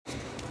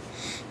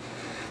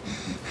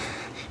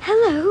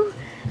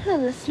Hello,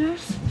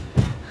 listeners.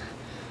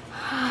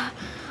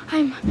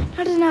 I'm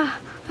not in a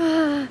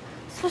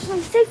especially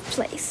safe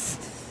place.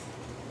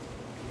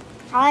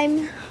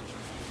 I'm,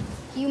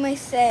 you may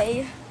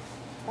say,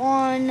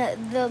 on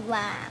the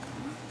lam,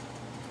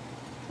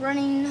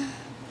 running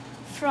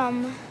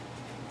from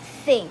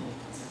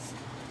things.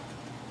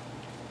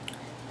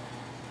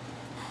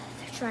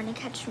 They're trying to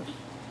catch me.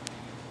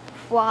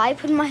 Why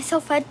put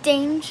myself at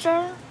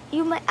danger,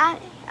 you may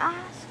ask?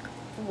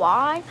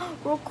 Why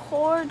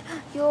record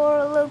you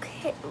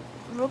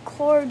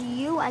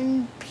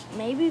and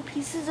maybe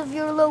pieces of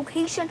your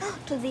location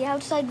to the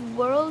outside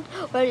world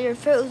where your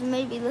foes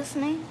may be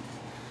listening?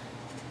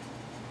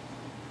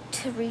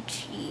 To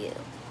reach you.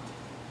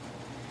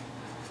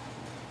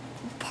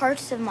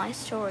 Parts of my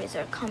stories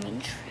are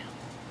coming true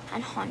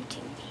and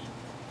haunting me.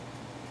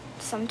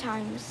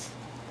 Sometimes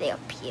they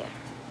appear.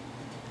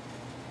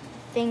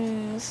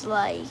 Things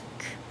like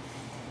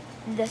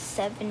the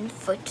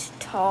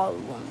 7-foot-tall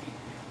woman.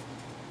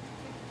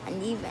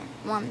 And even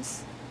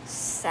once,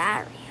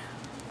 Saria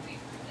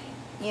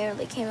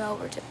nearly came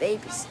over to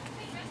babysit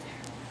me.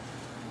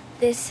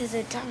 This is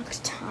a dark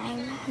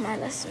time, my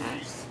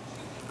listeners.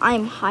 I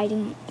am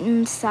hiding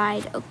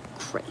inside a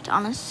crate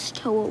on a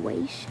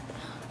stowaway ship,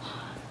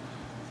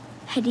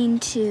 heading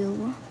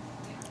to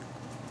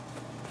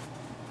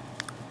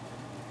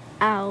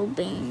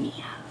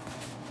Albania.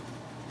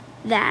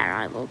 There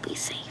I will be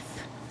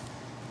safe.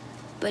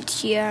 But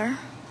here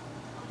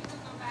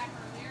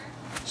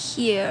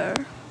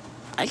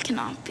I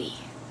cannot be.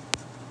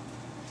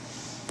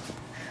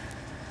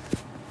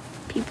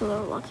 People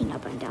are walking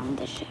up and down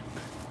the ship,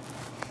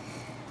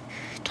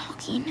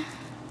 talking.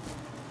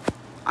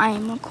 I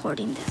am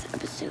recording this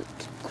episode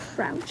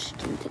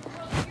crouched in the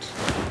crate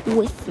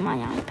with my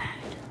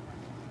iPad.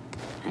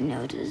 I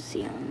know it is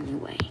the only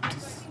way to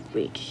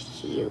reach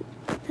you,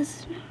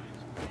 listeners.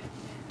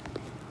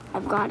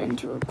 I've got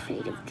into a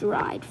crate of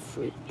dried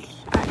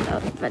fruits and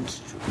of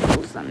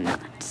vegetables and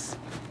nuts.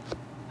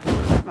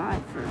 I'll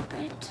survive for a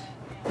bit,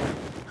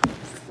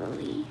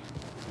 hopefully.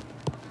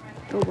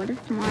 But what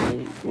if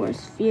my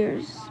worst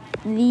fears,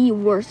 the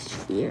worst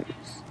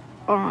fears,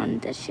 are on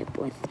the ship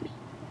with me?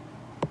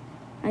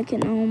 I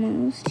can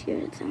almost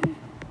hear them.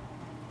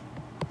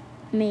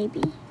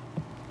 Maybe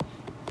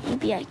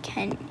I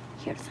can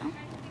hear them.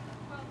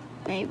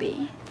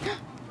 Maybe.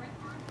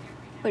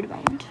 Wait a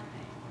moment.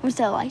 Where's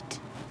that light?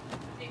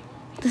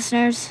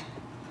 Listeners,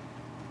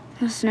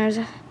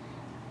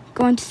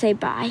 going to say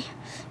bye.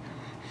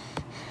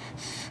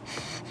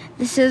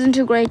 This isn't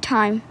a great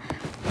time.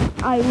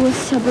 I was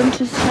stubborn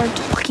to start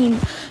talking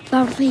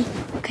loudly.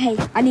 Okay,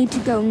 I need to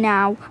go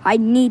now.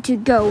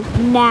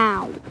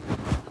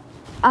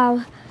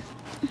 I'll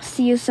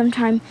see you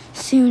sometime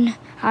soon.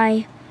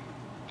 I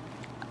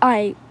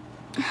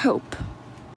hope.